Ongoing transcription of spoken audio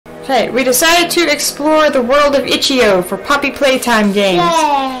Okay, we decided to explore the world of Itch.io for Poppy Playtime games.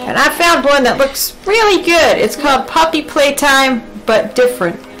 Yay. And I found one that looks really good. It's called Poppy Playtime, but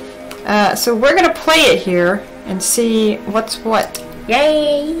different. So we're going to play it here and see what's what.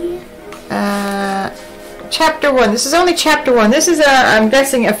 Yay! Chapter 1. This is only Chapter 1. This is, I'm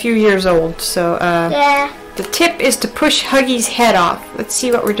guessing, a few years old. So, Yeah. the tip is to push Huggy's head off. Let's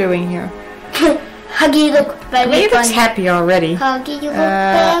see what we're doing here. Huggy look very He looks funny. happy already. Huggy, you look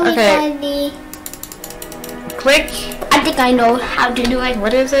very okay. funny. Click. I think I know how to do it.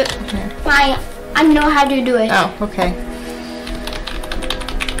 What is it? Here. I know how to do it. Oh, okay.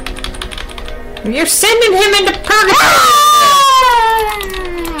 You're sending him into purgatory!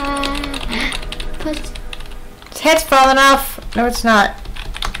 His head's falling off. No, it's not.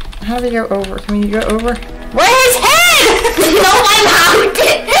 How do we go over? Can we go over? Where's his head? No, I'm out!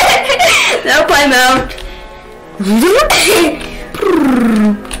 Nope, I'm out.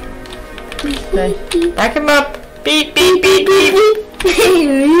 Okay. Back him up. Beep, beep, beep, beep.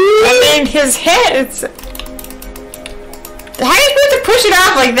 I mean, his head, it's... How are you supposed to push it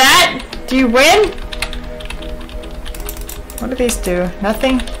off like that? Do you win? What do these do?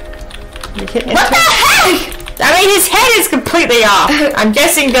 Nothing? You hit What the heck? I mean, his head is completely off. I'm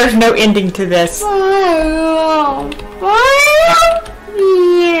guessing there's no ending to this.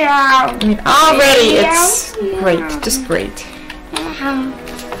 I mean, already it's great. Just great.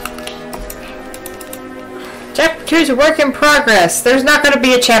 Chapter 2 is a work in progress. There's not going to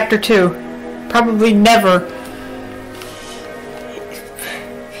be a Chapter 2. Probably never.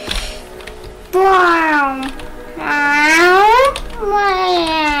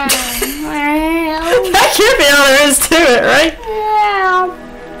 That can't be all there is to it, right?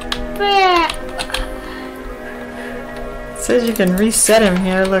 It says you can reset him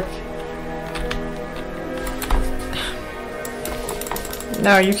here, look.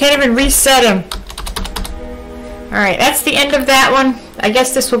 No, you can't even reset him. Alright, that's the end of that one. I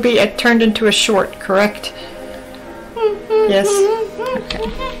guess this will be turned into a short, correct? Yes.